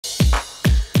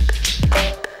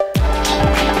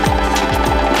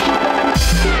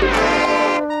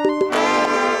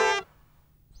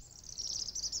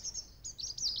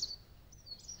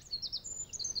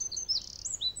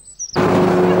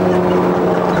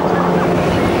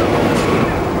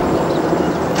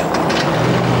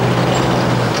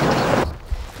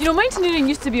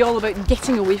used to be all about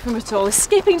getting away from it all,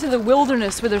 escaping to the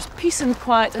wilderness where there's peace and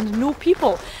quiet and no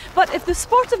people. But if the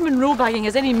sport of Munro bagging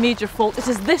has any major fault, it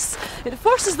is this. It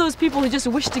forces those people who just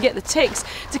wish to get the ticks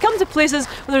to come to places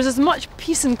where there's as much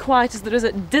peace and quiet as there is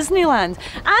at Disneyland.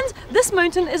 And this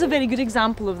mountain is a very good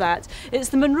example of that. It's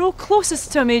the Munro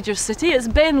closest to a major city. It's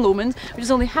Beinn Laomainn, which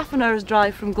is only half an hour's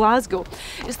drive from Glasgow.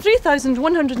 It's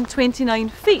 3,129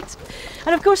 feet.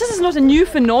 And of course this is not a new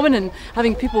phenomenon,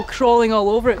 having people crawling all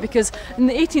over it, because in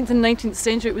the 18th and 19th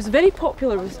century it was very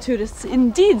popular with tourists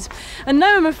indeed. And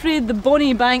now I'm afraid the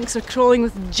bonny banks are crawling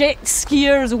with jet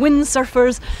skiers,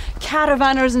 windsurfers,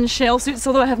 caravanners in shell suits,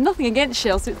 although I have nothing against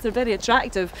shell suits, they're very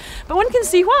attractive. But one can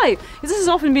see why, because this has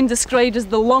often been described as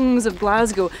the lungs of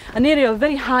Glasgow, an area of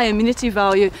very high amenity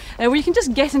value, where you can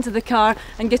just get into the car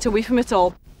and get away from it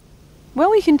all.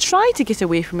 Well, you can try to get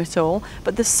away from it all,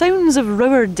 but the sounds of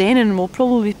Rowardennan will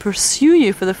probably pursue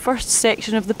you for the first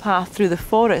section of the path through the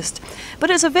forest. But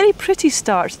it's a very pretty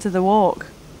start to the walk.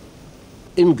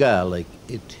 In Gaelic,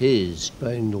 it is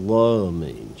Beinn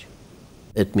Laomainn.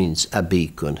 It means a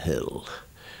beacon hill.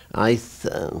 I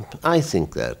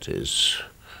think that is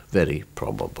very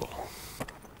probable.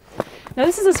 Now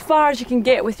this is as far as you can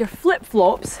get with your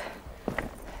flip-flops,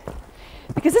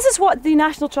 because this is what the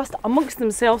National Trust, amongst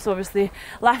themselves obviously,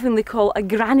 laughingly call a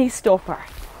granny stopper.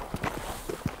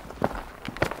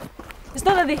 It's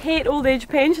not that they hate old age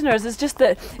pensioners, it's just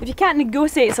that if you can't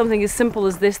negotiate something as simple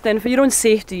as this, then for your own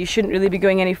safety you shouldn't really be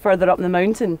going any further up the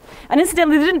mountain. And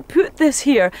incidentally, they didn't put this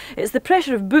here, it's the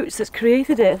pressure of boots that's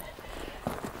created it.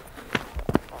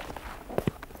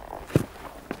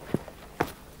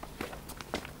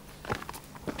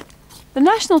 The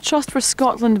National Trust for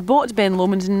Scotland bought Beinn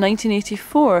Laomainn in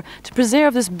 1984 to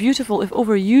preserve this beautiful, if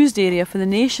overused, area for the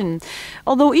nation.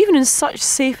 Although even in such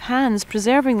safe hands,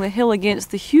 preserving the hill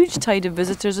against the huge tide of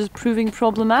visitors is proving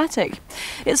problematic.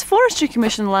 It's Forestry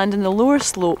Commission land in the lower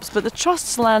slopes, but the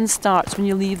Trust's land starts when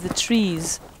you leave the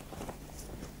trees.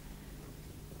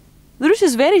 The route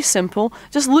is very simple.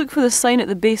 Just look for the sign at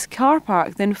the base car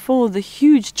park, then follow the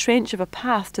huge trench of a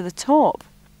path to the top.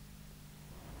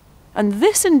 And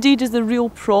this indeed is the real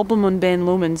problem on Beinn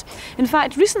Laomainn. In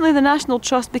fact, recently the National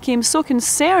Trust became so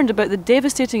concerned about the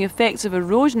devastating effects of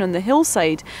erosion on the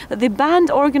hillside that they banned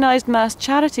organised mass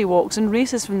charity walks and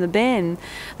races from the Beinn.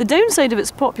 The downside of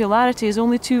its popularity is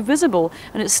only too visible,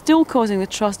 and it's still causing the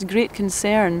Trust great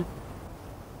concern.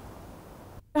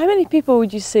 How many people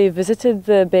would you say visited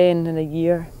the Beinn in a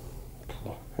year?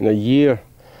 In a year,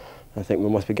 I think we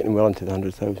must be getting well into the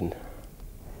 100,000.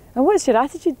 And what's your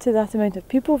attitude to that amount of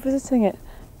people visiting it?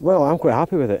 Well, I'm quite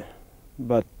happy with it,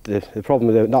 but the problem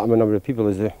with that number of people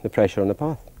is the pressure on the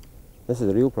path. This is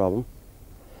the real problem.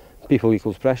 People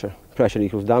equals pressure, pressure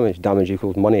equals damage, damage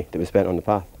equals money that was spent on the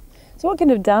path. So what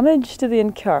kind of damage do they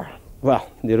incur? Well,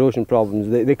 the erosion problems,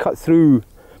 they cut through,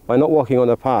 by not walking on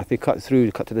the path, they cut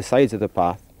to the sides of the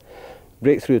path,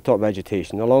 break through the top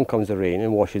vegetation, along comes the rain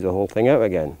and washes the whole thing out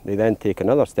again. They then take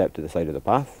another step to the side of the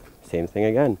path, same thing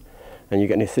again. And you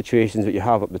get any situations that you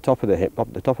have up the top of the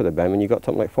Beinn when you've got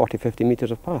something like 40-50 metres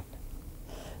of path.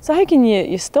 So how can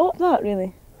you stop that,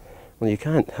 really? Well, you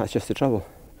can't, that's just the trouble.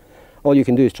 All you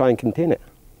can do is try and contain it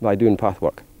by doing path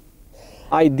work.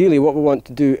 Ideally what we want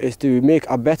to do is to make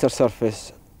a better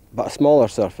surface, but a smaller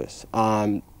surface.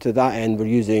 To that end we're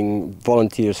using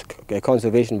volunteers,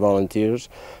 conservation volunteers,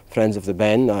 friends of the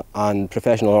Beinn and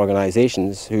professional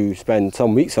organisations who spend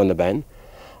some weeks on the Beinn.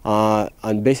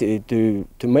 And basically to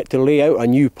lay out a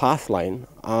new path line,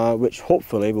 which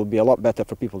hopefully will be a lot better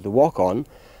for people to walk on,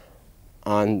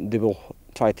 and they will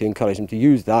try to encourage them to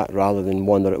use that rather than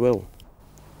wander at will.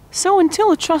 So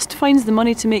until the Trust finds the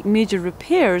money to make major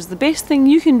repairs, the best thing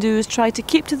you can do is try to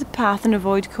keep to the path and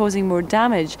avoid causing more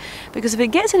damage, because if it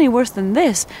gets any worse than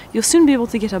this, you'll soon be able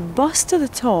to get a bus to the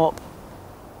top.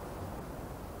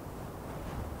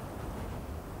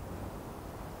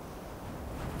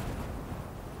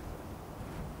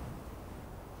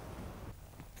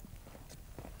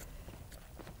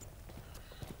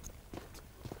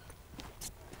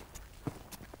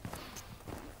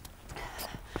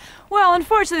 Well,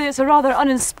 unfortunately it's a rather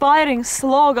uninspiring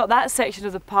slog up that section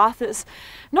of the path. It's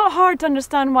not hard to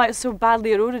understand why it's so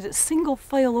badly eroded. It's single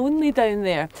file only down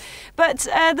there. But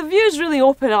the views really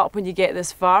open up when you get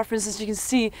this far. For instance, you can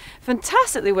see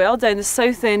fantastically well down the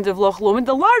south end of Loch Lomond,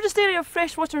 the largest area of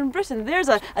freshwater in Britain. There's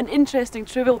an interesting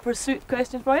Trivial Pursuit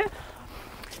question for you.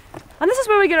 And this is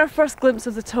where we get our first glimpse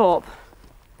of the top.